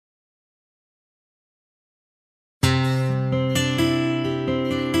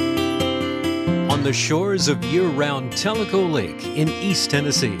on the shores of year-round Tellico Lake in East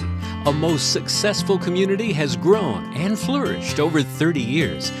Tennessee. A most successful community has grown and flourished over 30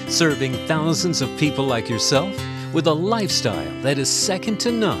 years, serving thousands of people like yourself with a lifestyle that is second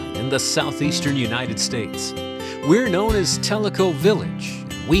to none in the southeastern United States. We're known as Tellico Village.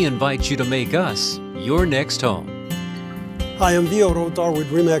 We invite you to make us your next home. Hi, I'm Vio Rotar with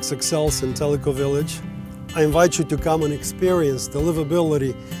Remax Excels in Tellico Village. I invite you to come and experience the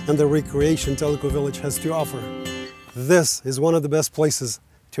livability and the recreation Tellico Village has to offer. This is one of the best places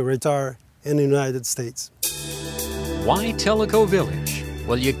to retire in the United States. Why Tellico Village?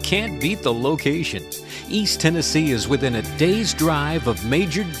 Well, you can't beat the location. East Tennessee is within a day's drive of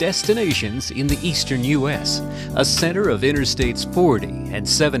major destinations in the eastern U.S., a center of Interstates 40 and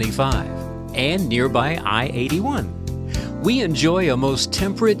 75, and nearby I-81. We enjoy a most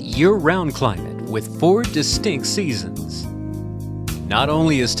temperate year-round climate with 4 distinct seasons. Not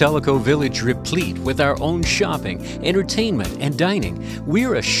only is Tellico Village replete with our own shopping, entertainment, and dining,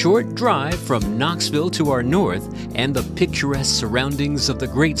 we're a short drive from Knoxville to our north and the picturesque surroundings of the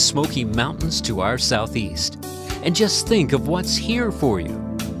Great Smoky Mountains to our southeast. And just think of what's here for you.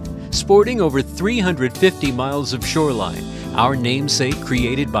 Sporting over 350 miles of shoreline, our namesake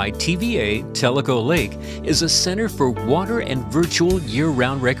created by TVA, Tellico Lake, is a center for water and virtual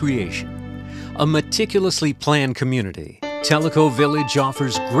year-round recreation. A meticulously planned community, Tellico Village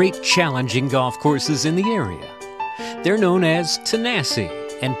offers great challenging golf courses in the area. They're known as Tenassi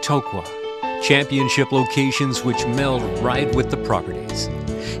and Tokwa, championship locations which meld right with the properties.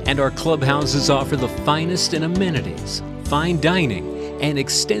 And our clubhouses offer the finest in amenities, fine dining, and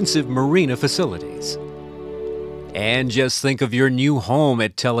extensive marina facilities. And just think of your new home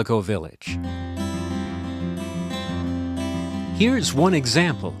at Tellico Village. Here's one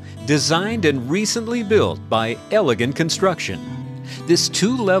example, designed and recently built by Elegant Construction. This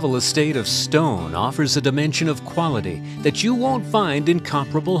 2-level estate of stone offers a dimension of quality that you won't find in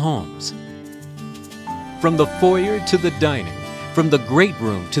comparable homes. From the foyer to the dining, from the great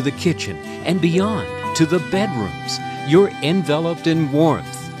room to the kitchen, and beyond to the bedrooms, you're enveloped in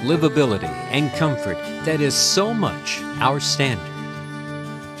warmth, livability, and comfort that is so much our standard.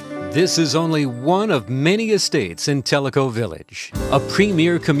 This is only one of many estates in Tellico Village, a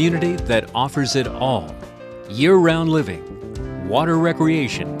premier community that offers it all: year-round living, water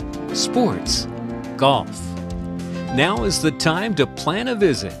recreation, sports, golf. Now is the time to plan a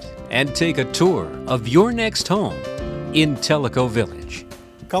visit and take a tour of your next home in Tellico Village.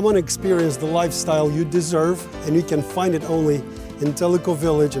 Come and experience the lifestyle you deserve, and you can find it only in Tellico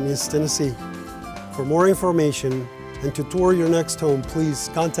Village in East Tennessee. For more information and to tour your next home, please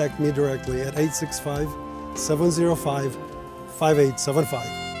contact me directly at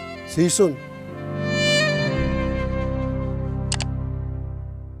 865-705-5875. See you soon.